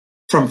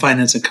From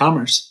Finance and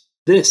Commerce,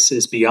 this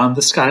is Beyond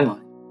the Skyline,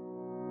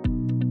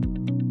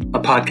 a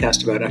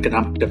podcast about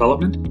economic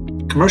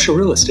development, commercial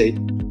real estate,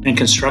 and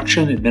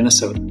construction in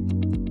Minnesota.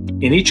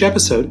 In each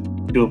episode,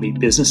 you will meet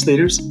business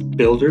leaders,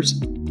 builders,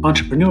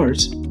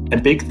 entrepreneurs,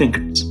 and big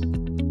thinkers.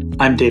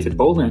 I'm David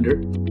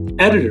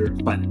Bolander, editor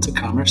of Finance and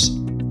Commerce.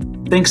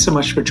 Thanks so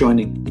much for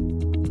joining me.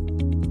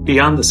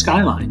 Beyond the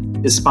Skyline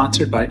is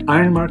sponsored by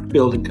Ironmark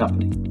Building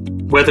Company.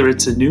 Whether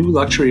it's a new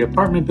luxury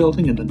apartment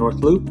building in the North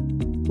Loop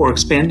or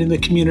expanding the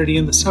community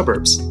in the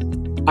suburbs,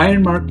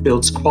 Ironmark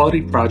builds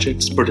quality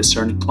projects for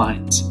discerning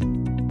clients.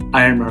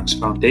 Ironmark's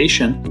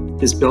foundation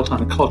is built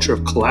on a culture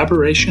of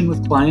collaboration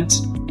with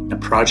clients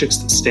and projects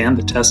that stand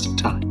the test of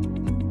time.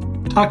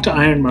 Talk to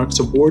Ironmark's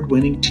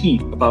award-winning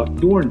team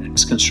about your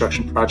next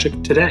construction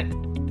project today.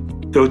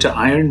 Go to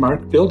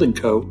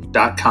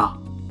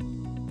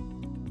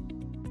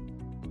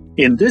ironmarkbuildingco.com.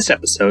 In this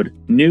episode,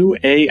 new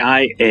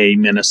AIA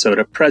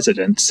Minnesota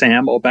President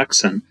Sam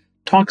Obexon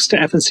talks to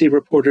F&C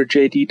reporter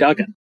J.D.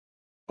 Duggan.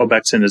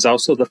 Obexon is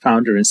also the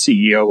founder and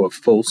CEO of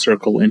Full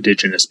Circle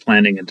Indigenous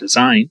Planning and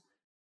Design.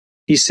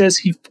 He says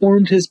he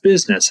formed his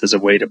business as a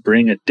way to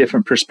bring a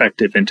different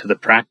perspective into the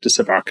practice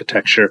of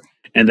architecture,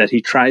 and that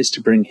he tries to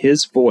bring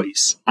his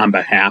voice on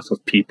behalf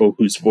of people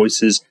whose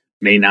voices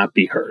may not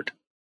be heard.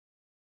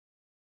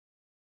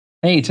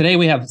 Hey, today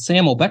we have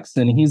Sam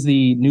Obexon. He's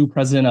the new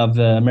president of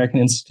the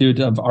American Institute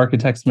of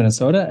Architects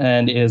Minnesota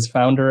and is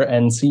founder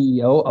and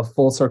CEO of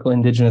Full Circle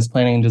Indigenous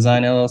Planning and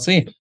Design,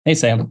 LLC. Hey,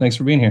 Sam, thanks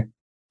for being here.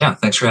 Yeah,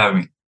 thanks for having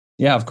me.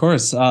 Yeah, of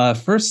course.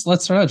 First,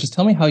 let's start out. Just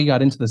tell me how you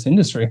got into this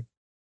industry.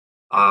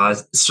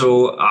 Again,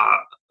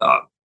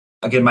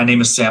 my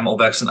name is Sam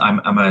Obexon.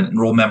 I'm an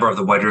enrolled member of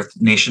the White Earth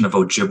Nation of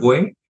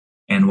Ojibwe.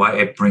 And why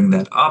I bring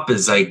that up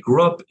is I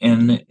grew up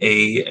in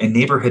a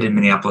neighborhood in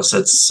Minneapolis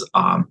that's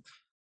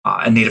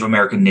a Native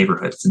American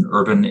neighborhood. It's an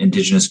urban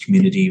indigenous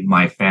community.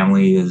 My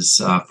family is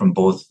from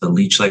both the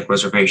Leech Lake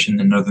Reservation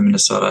in northern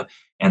Minnesota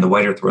and the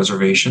White Earth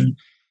Reservation.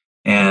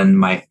 And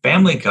my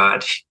family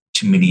got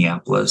to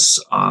Minneapolis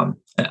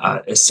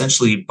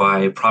essentially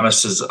by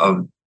promises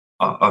of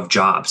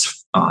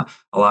jobs. A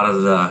lot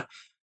of the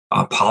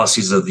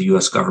policies of the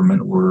U.S.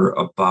 government were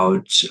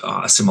about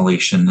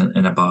assimilation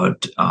and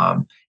about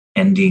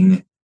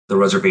ending the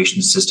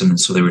reservation system. And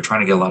so they were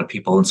trying to get a lot of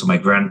people. And so my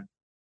grandfather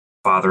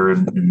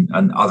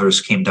and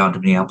others came down to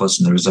Minneapolis,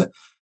 and there was a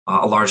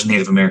large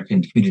Native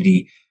American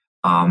community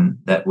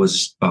that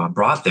was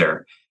brought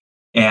there.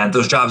 And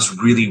those jobs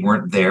really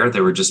weren't there.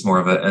 They were just more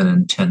of an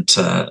intent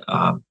to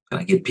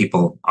kind of get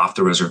people off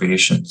the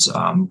reservations.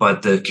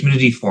 But the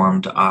community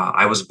formed.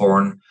 I was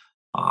born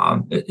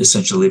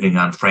essentially living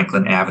on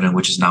Franklin Avenue,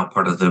 which is now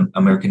part of the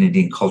American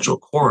Indian Cultural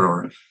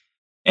Corridor.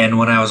 And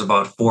when I was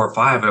about 4 or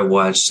 5, I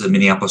watched the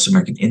Minneapolis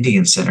American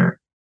Indian Center,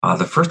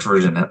 the first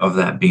version of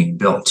that being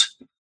built.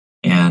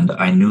 And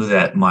I knew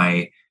that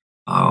my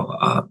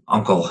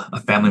uncle,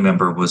 a family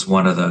member, was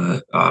one of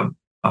the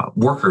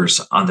workers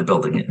on the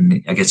building.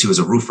 And I guess he was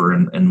a roofer.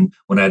 And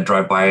when I'd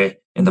drive by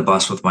in the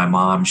bus with my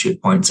mom, she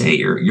would point and say, "Hey,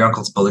 your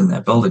uncle's building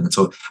that building." And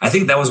so I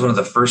think that was one of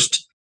the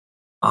first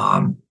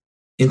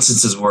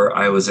instances where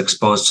I was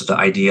exposed to the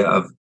idea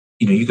of,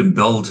 you can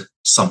build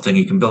something,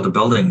 you can build a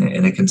building,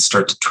 and it can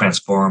start to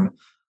transform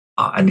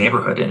a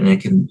neighborhood, and it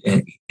can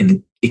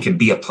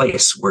be a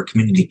place where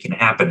community can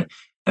happen.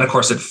 And of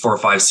course, at 4,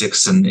 5,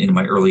 6, and in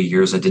my early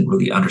years, I didn't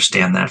really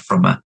understand that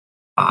from a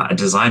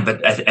design.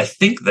 But I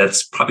think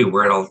that's probably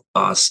where it all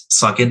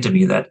sunk into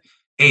me that,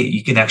 hey,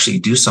 you can actually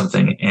do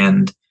something,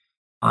 and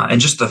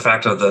just the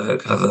fact of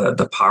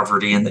the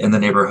poverty in the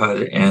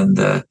neighborhood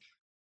and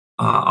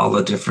all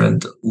the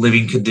different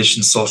living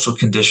conditions, social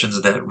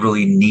conditions that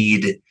really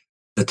need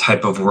the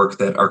type of work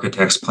that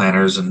architects,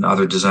 planners, and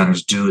other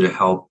designers do to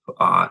help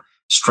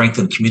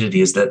strengthen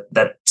communities.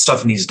 That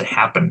stuff needs to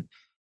happen.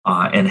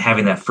 And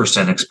having that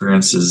firsthand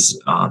experience is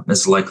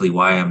likely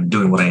why I'm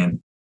doing what I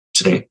am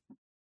today.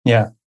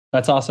 Yeah,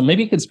 that's awesome.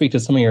 Maybe you could speak to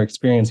some of your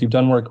experience. You've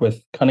done work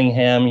with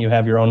Cunningham. You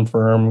have your own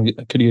firm.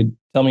 Could you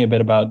tell me a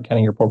bit about kind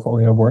of your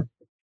portfolio of work?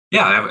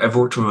 Yeah, I've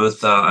worked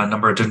with a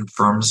number of different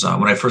firms.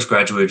 When I first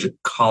graduated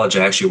college,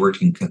 I actually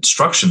worked in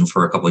construction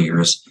for a couple of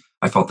years.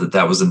 I felt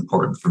that was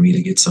important for me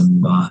to get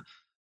some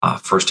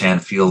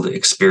firsthand field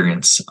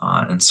experience.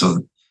 And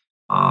so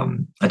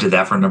I did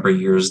that for a number of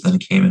years, then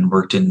came and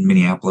worked in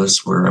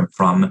Minneapolis, where I'm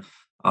from,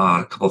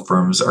 a couple of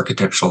firms,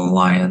 Architectural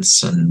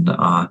Alliance, and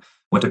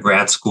went to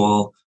grad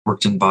school,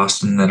 worked in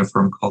Boston at a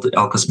firm called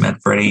Elkus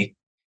Manfredi,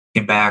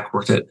 came back,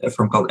 worked at a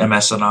firm called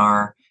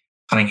MS&R,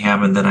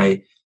 Cunningham, and then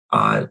I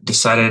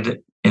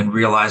decided and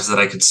realized that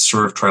I could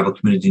serve tribal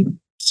communities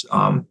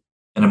in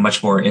a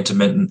much more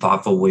intimate and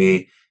thoughtful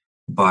way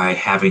by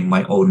having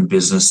my own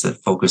business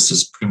that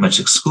focuses pretty much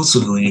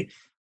exclusively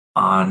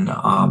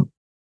on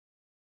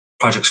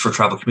projects for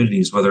tribal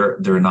communities, whether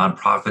they're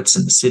nonprofits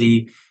in the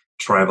city,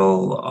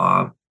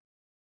 tribal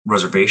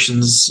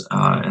reservations,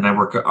 and I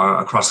work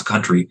across the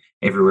country,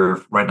 everywhere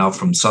right now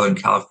from Southern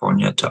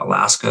California to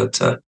Alaska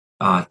to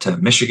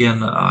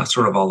Michigan,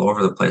 sort of all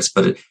over the place.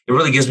 But it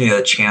really gives me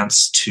a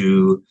chance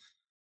to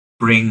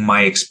bring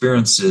my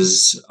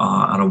experiences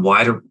on a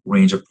wider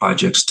range of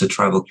projects to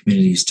tribal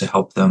communities to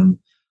help them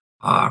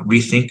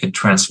rethink and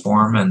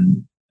transform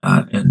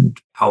and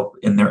help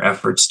in their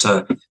efforts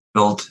to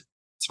build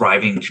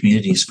thriving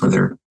communities for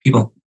their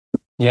people.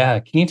 Yeah,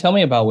 can you tell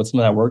me about what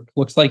some of that work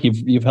looks like?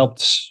 You've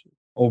helped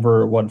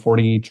over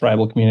 40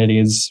 tribal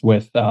communities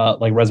with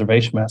like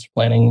reservation master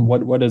planning.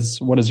 What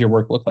does your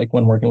work look like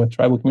when working with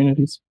tribal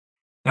communities?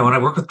 And when I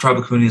work with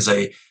tribal communities,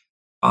 I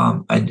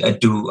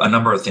do a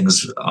number of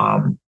things,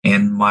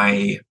 and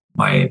my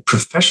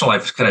professional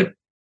life kind of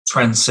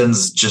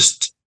transcends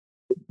just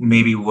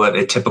maybe what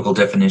a typical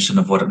definition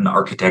of what an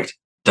architect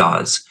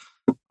does.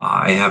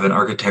 I have an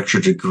architecture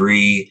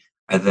degree,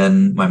 and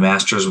then my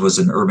master's was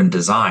in urban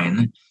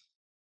design.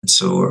 And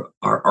so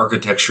our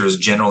architecture is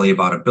generally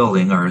about a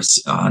building or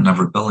a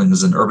number of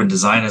buildings, and urban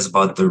design is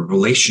about the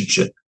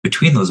relationship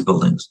between those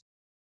buildings.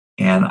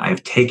 And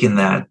I've taken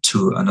that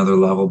to another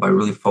level by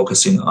really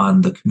focusing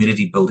on the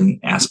community building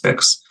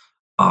aspects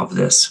of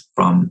this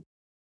from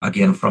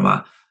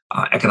a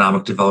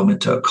economic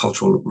development to a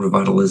cultural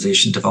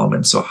revitalization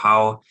development. So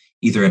how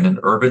either in an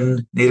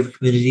urban Native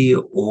community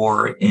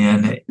or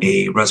in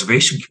a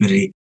reservation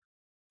community,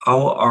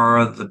 how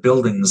are the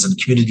buildings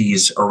and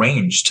communities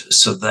arranged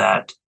so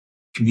that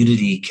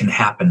community can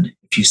happen?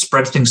 If you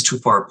spread things too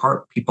far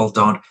apart, people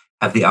don't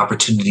have the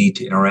opportunity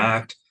to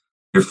interact.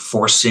 You're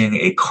forcing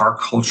a car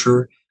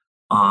culture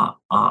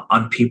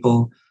on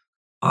people.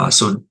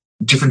 So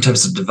different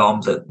types of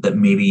development that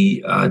may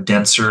be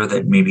denser,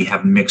 that maybe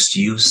have mixed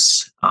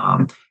use,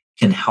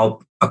 can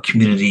help a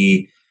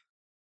community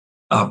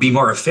be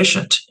more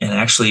efficient. And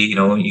actually,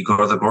 you go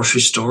to the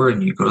grocery store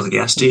and you go to the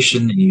gas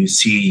station and you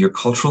see your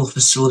cultural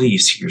facility, you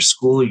see your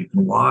school, you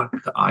can walk,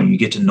 you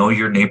get to know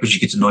your neighbors, you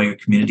get to know your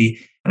community.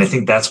 And I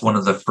think that's one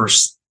of the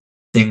first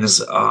things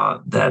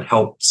that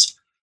helps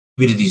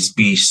communities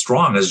be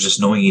strong, is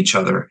just knowing each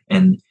other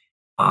and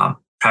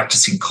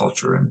practicing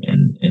culture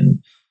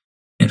and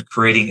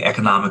creating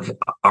economic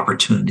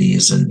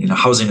opportunities. And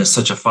housing is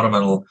such a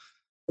fundamental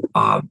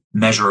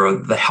measure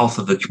of the health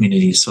of the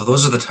community. So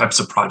those are the types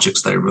of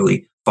projects that I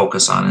really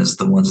focus on, as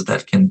the ones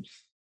that can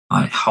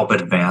help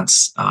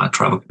advance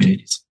tribal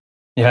communities.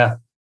 Yeah,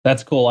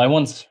 that's cool. I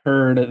once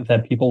heard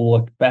that people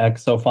look back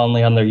so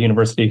fondly on their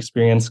university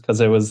experience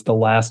because it was the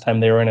last time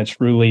they were in a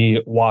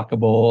truly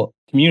walkable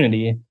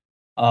community.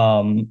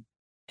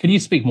 Could you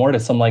speak more to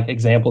some like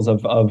examples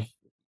of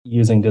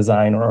using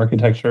design or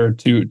architecture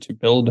to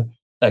build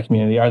that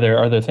community? Are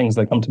there things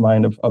that come to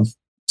mind of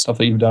stuff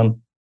that you've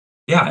done?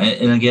 Yeah,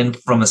 and again,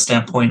 from a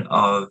standpoint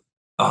of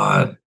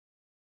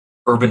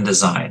urban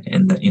design,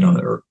 and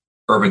that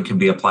urban can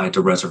be applied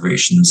to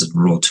reservations and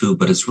rural too,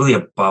 but it's really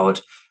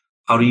about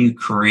how do you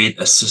create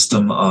a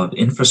system of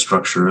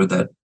infrastructure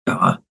that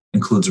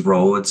includes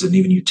roads and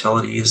even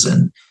utilities,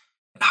 and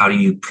how do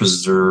you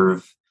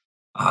preserve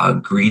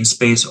green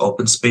space,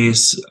 open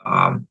space,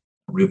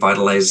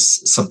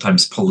 revitalize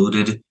sometimes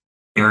polluted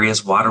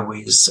areas,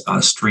 waterways,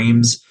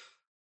 streams,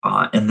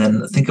 and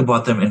then think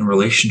about them in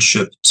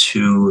relationship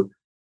to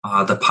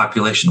the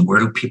population. Where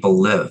do people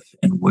live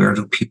and where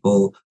do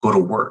people go to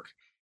work?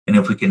 And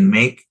if we can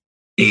make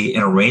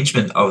an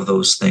arrangement of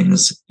those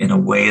things in a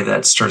way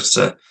that starts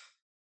to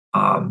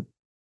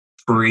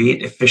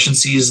create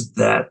efficiencies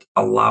that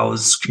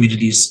allows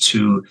communities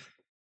to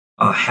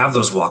have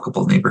those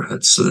walkable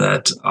neighborhoods, so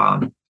that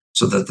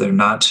they're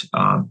not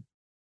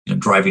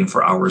driving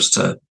for hours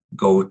to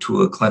go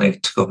to a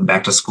clinic, to go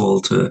back to school,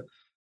 to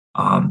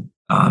have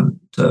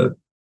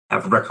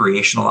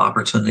recreational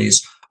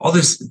opportunities. All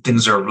these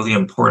things are really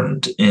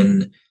important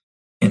in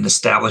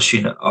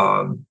establishing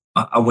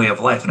a way of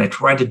life. And I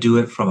try to do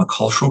it from a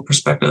cultural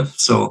perspective.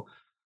 So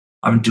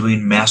I'm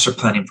doing master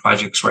planning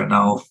projects right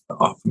now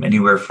from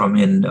anywhere from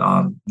in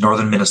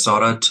northern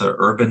Minnesota to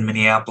urban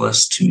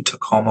Minneapolis to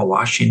Tacoma,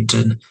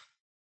 Washington,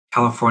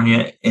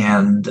 California,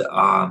 and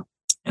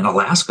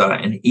Alaska.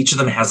 And each of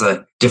them has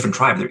a different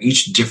tribe. They're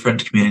each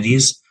different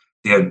communities.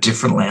 They have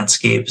different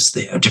landscapes.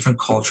 They have different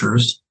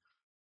cultures.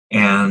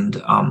 And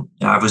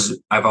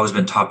I've always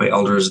been taught by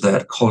elders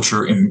that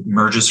culture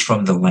emerges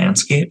from the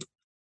landscape.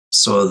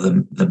 So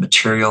the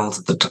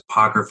materials, the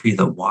topography,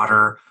 the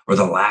water or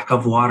the lack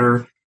of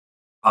water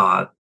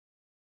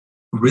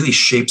really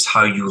shapes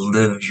how you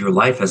live your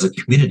life as a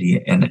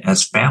community and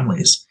as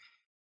families.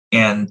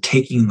 And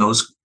taking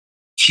those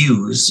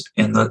cues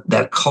and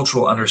that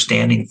cultural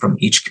understanding from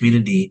each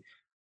community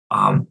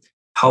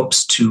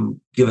helps to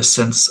give a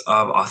sense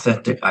of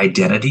authentic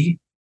identity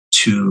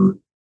to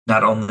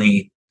not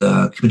only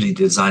the community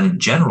design in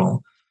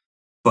general,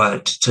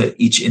 but to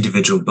each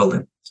individual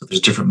building. So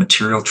there's different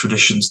material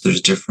traditions,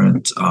 there's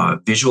different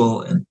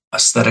visual and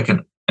aesthetic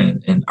and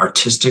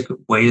artistic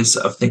ways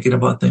of thinking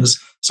about things.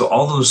 So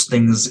all those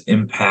things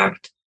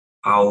impact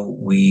how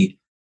we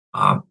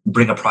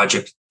bring a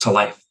project to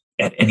life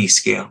at any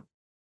scale.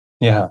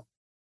 Yeah,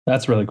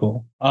 that's really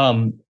cool.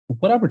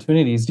 What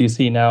opportunities do you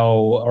see now,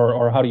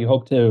 or how do you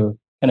hope to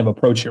kind of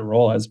approach your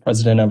role as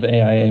president of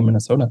AIA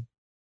Minnesota?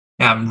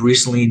 Yeah, I'm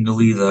recently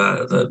newly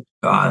the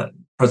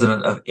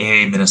president of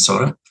AIA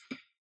Minnesota.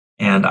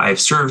 And I've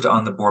served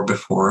on the board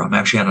before. I'm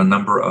actually on a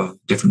number of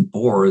different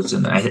boards,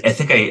 and I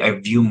think I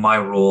view my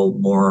role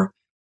more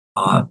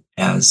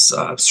as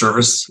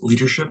service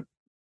leadership.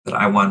 That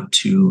I want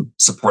to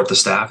support the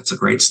staff. It's a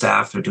great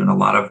staff. They're doing a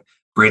lot of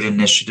great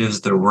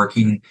initiatives. They're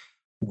working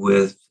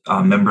with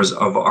members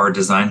of our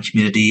design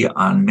community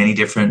on many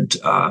different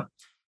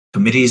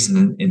committees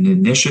and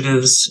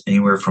initiatives,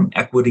 anywhere from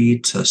equity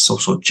to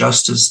social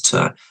justice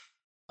to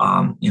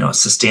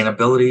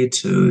sustainability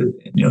to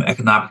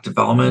economic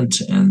development,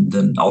 and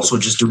then also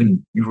just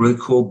doing really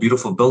cool,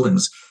 beautiful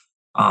buildings.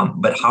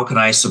 But how can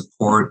I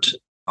support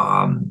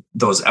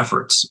those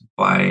efforts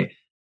by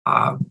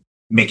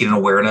making an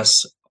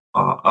awareness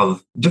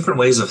of different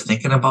ways of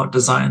thinking about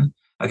design?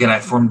 Again, I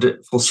formed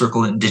Full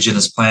Circle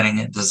Indigenous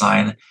Planning and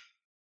Design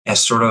as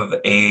sort of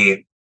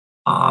a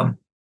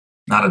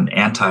not an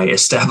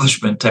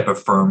anti-establishment type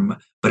of firm,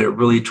 but it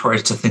really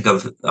tries to think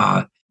of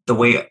the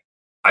way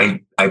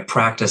I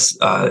practice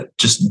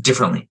just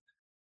differently.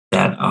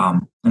 That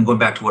and going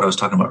back to what I was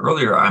talking about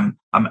earlier, I'm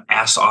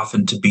asked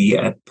often to be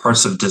at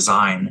parts of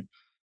design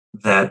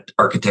that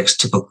architects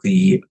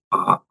typically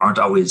aren't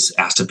always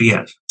asked to be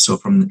at. So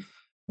from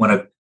when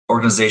an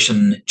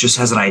organization just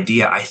has an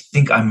idea, I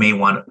think I may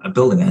want a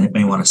building, I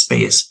may want a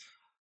space.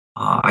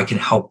 I can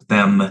help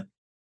them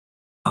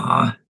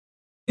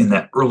in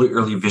that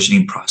early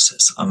visioning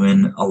process. I'm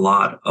in a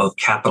lot of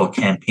capital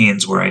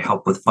campaigns where I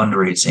help with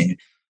fundraising.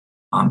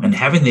 And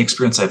having the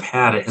experience I've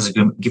had, it has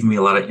given me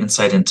a lot of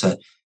insight into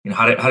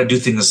how to do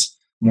things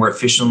more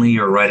efficiently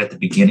or right at the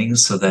beginning,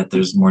 so that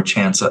there's more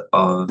chance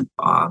of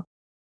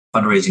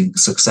fundraising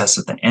success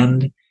at the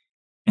end,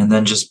 and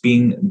then just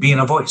being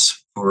a voice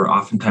for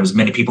oftentimes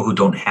many people who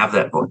don't have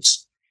that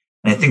voice.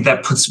 And I think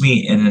that puts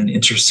me in an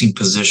interesting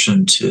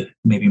position to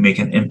maybe make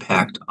an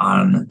impact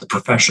on the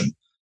profession.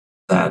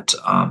 That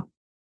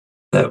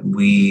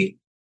we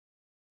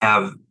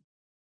have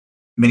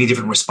many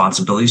different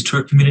responsibilities to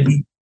our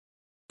community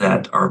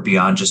that are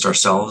beyond just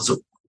ourselves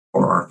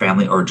or our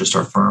family or just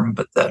our firm,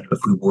 but that if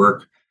we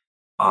work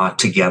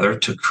together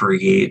to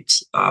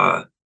create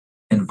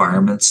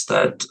environments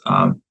that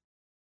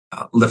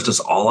lift us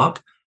all up,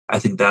 I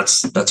think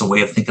that's a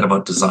way of thinking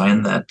about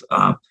design that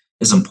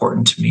is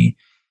important to me.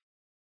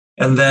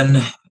 And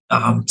then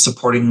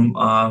supporting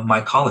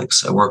my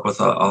colleagues. I work with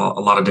a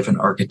lot of different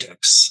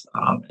architects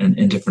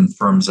in different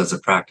firms as a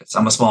practice.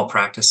 I'm a small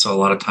practice, so a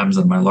lot of times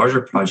on my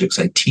larger projects,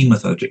 I team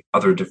with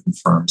other different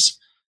firms.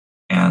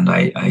 And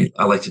I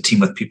like to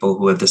team with people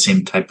who have the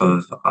same type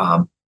of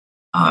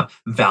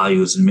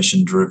values and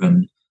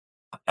mission-driven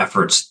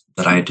efforts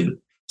that I do.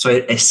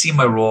 So I see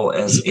my role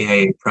as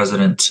AIA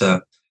president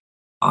to,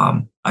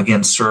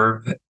 again,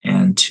 serve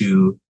and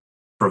to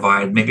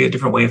provide maybe a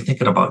different way of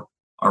thinking about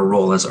our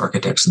role as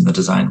architects in the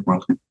design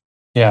world.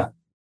 Yeah,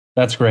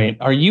 that's great.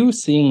 Are you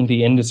seeing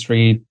the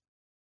industry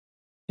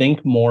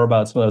think more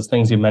about some of those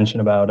things you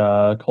mentioned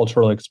about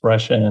cultural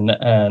expression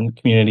and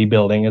community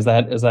building? Is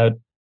that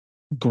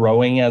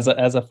growing as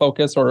a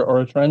focus or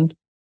a trend?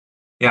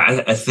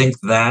 Yeah, I think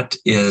that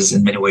is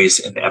in many ways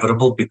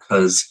inevitable,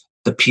 because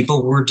the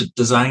people we're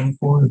designing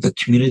for, the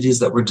communities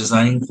that we're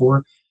designing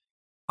for,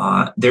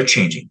 they're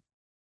changing.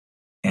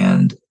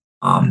 And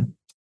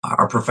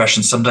our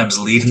profession sometimes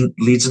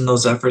leads in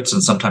those efforts,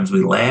 and sometimes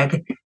we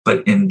lag.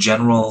 But in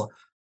general,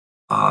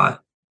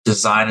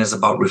 design is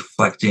about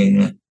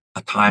reflecting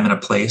a time and a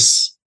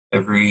place.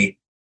 Every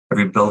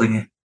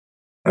building,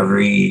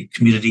 every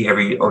community,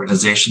 every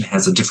organization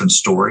has a different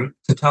story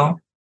to tell,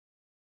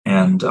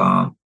 and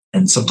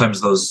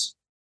sometimes those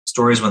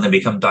stories, when they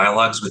become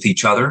dialogues with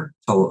each other,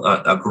 tell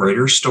a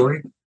greater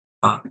story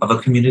of a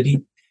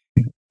community.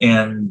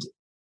 And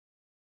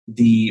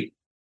the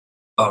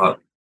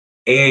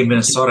AIA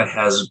Minnesota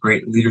has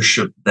great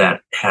leadership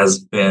that has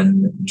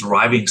been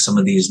driving some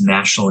of these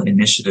national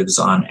initiatives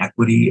on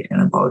equity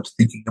and about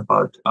thinking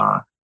about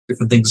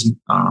different things.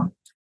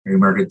 Mary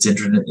Margaret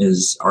Zindran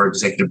is our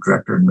executive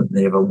director, and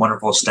they have a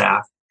wonderful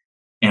staff,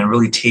 and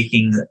really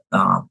taking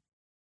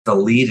the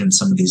lead in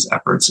some of these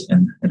efforts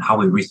and how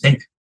we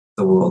rethink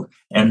the world.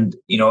 And,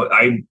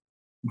 I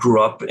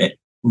grew up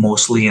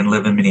mostly and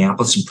live in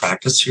Minneapolis and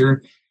practice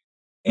here.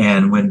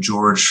 And when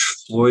George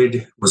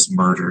Floyd was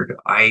murdered,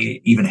 I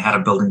even had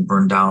a building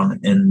burned down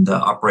in the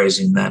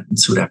uprising that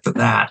ensued after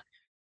that.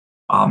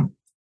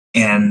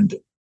 And I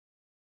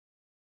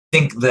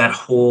think that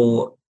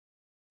whole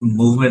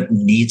movement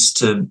needs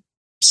to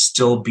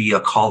still be a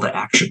call to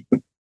action,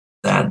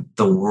 that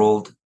the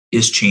world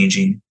is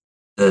changing,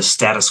 the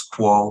status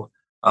quo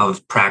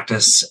of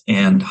practice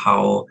and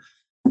how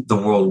the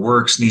world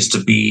works needs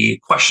to be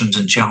questioned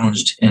and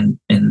challenged and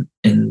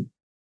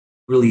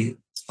really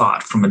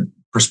thought from a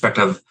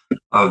perspective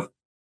of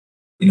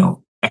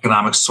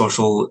economic,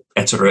 social,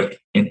 etc.,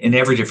 in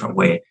every different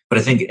way. But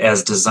I think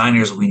as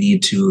designers, we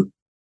need to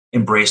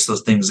embrace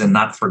those things and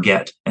not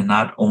forget, and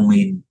not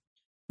only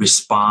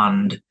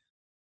respond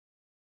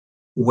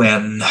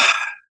when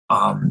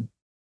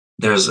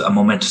there's a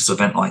momentous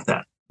event like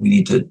that. We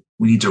need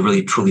to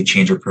really truly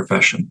change our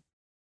profession.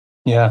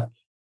 Yeah.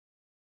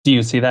 Do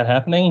you see that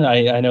happening?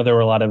 I know there were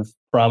a lot of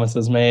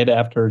promises made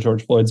after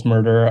George Floyd's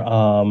murder,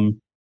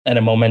 and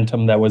a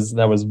momentum that was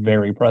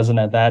very present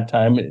at that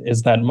time.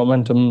 Is that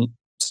momentum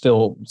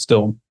still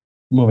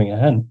moving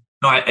ahead?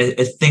 No, I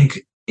think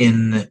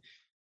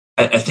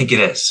I think it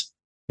is.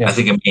 Yeah. I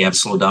think it may have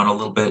slowed down a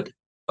little bit,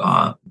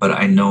 but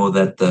I know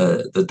that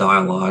the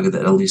dialogue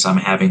that at least I'm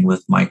having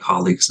with my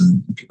colleagues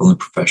and people in the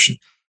profession,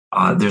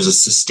 there's a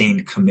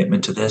sustained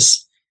commitment to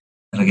this.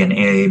 And again,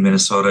 AIA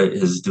Minnesota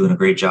is doing a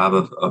great job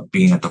of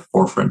being at the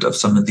forefront of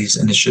some of these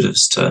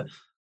initiatives to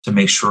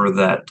make sure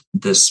that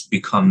this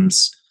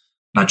becomes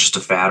not just a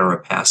fad or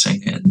a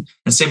passing. And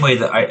the same way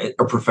that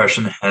our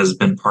profession has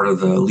been part of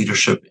the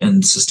leadership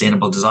in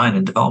sustainable design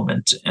and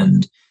development.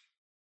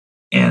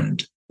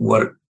 And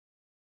what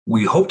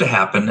we hope to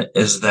happen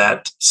is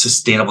that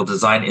sustainable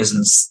design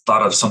isn't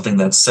thought of something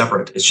that's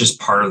separate. It's just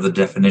part of the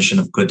definition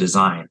of good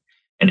design.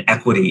 And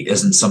equity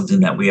isn't something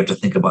that we have to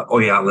think about. Oh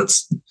yeah,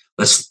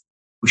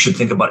 we should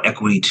think about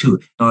equity too.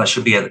 No, that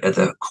should be at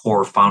the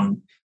core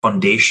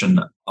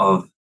foundation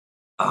of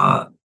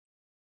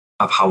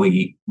how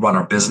we run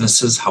our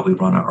businesses, how we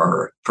run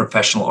our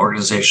professional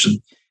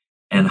organization,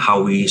 and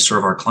how we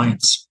serve our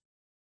clients.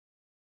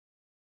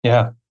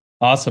 Yeah,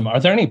 awesome. Are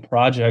there any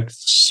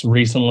projects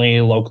recently,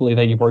 locally,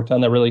 that you've worked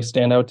on that really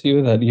stand out to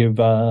you that you've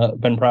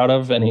been proud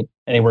of? Any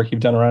work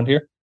you've done around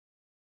here?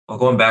 Well,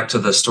 going back to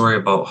the story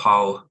about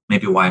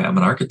why I'm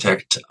an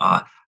architect,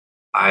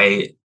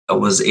 I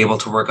was able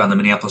to work on the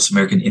Minneapolis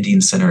American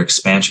Indian Center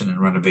expansion and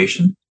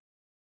renovation.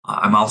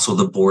 I'm also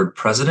the board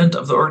president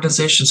of the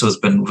organization, so it's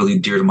been really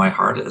dear to my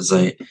heart as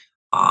I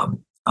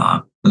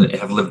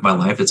have lived my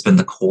life. It's been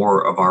the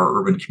core of our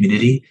urban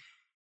community,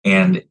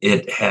 and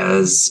it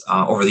has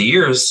over the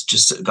years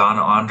just gone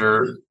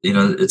under.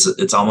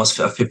 It's almost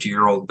a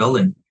 50-year-old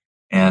building,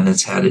 and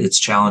it's had its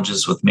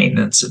challenges with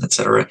maintenance and et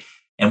cetera.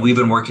 And we've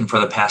been working for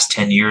the past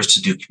 10 years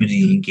to do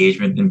community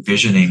engagement and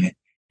visioning.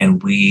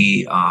 And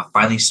we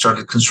finally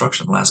started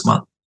construction last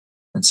month.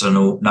 And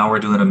so now we're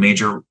doing a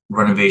major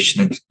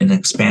renovation and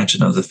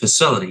expansion of the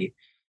facility.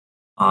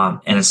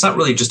 And it's not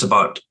really just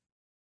about,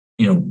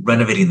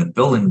 renovating the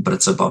building, but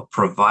it's about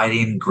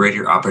providing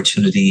greater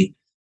opportunity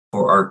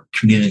for our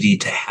community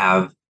to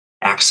have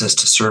access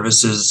to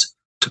services,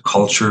 to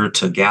culture,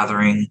 to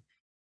gathering,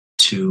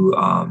 to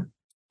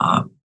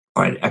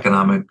provide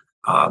economic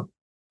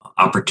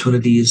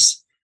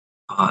opportunities,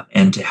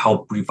 and to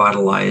help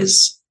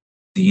revitalize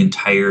the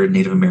entire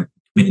Native American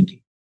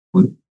community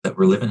that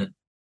we're living in.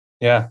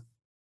 Yeah.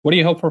 What do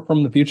you hope for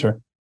from the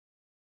future?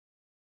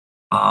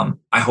 I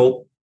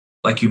hope,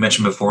 like you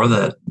mentioned before,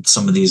 that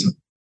some of these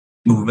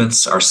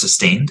movements are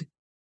sustained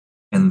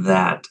and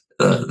that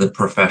the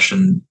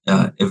profession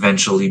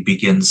eventually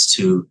begins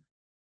to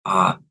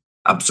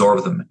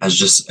absorb them as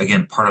just,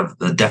 again, part of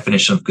the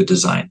definition of good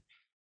design.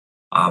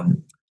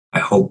 I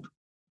hope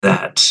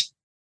that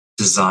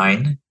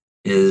design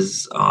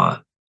is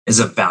a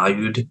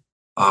valued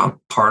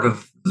part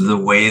of the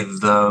way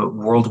the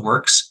world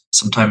works.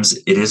 Sometimes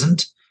it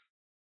isn't,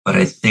 but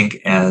I think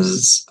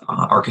as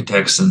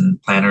architects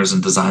and planners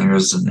and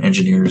designers and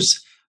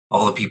engineers,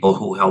 all the people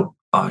who help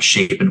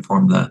shape and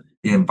form the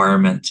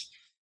environment,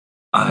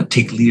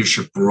 take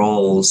leadership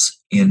roles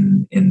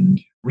in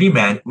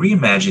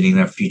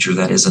reimagining a future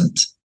that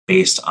isn't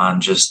based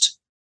on just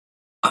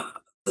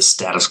the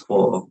status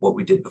quo of what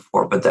we did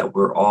before, but that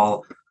we're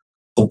all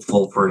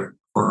hopeful for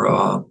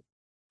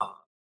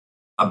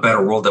a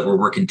better world that we're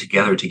working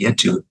together to get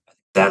to.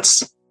 That's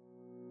the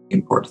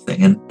important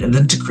thing. And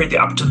then to create the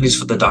opportunities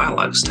for the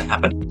dialogues to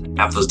happen,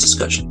 to have those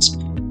discussions.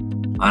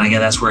 And again,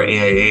 that's where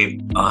AIA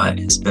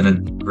has been a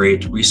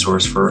great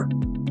resource for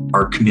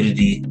our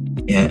community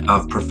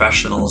of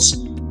professionals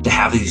to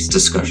have these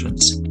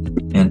discussions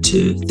and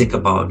to think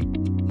about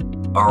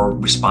our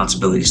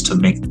responsibilities to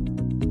make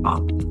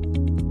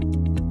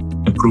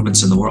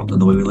improvements in the world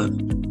and the way we live.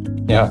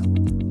 Yeah.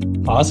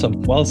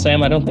 Awesome. Well,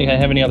 Sam, I don't think I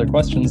have any other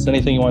questions.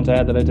 Anything you want to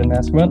add that I didn't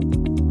ask about?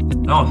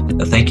 No,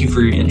 thank you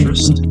for your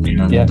interest,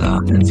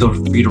 and feel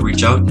free to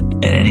reach out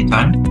at any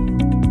time.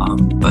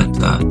 But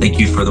thank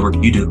you for the work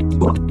you do as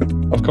well.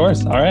 Of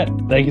course. All right.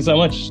 Thank you so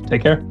much.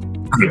 Take care.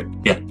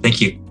 Yeah,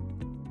 thank you.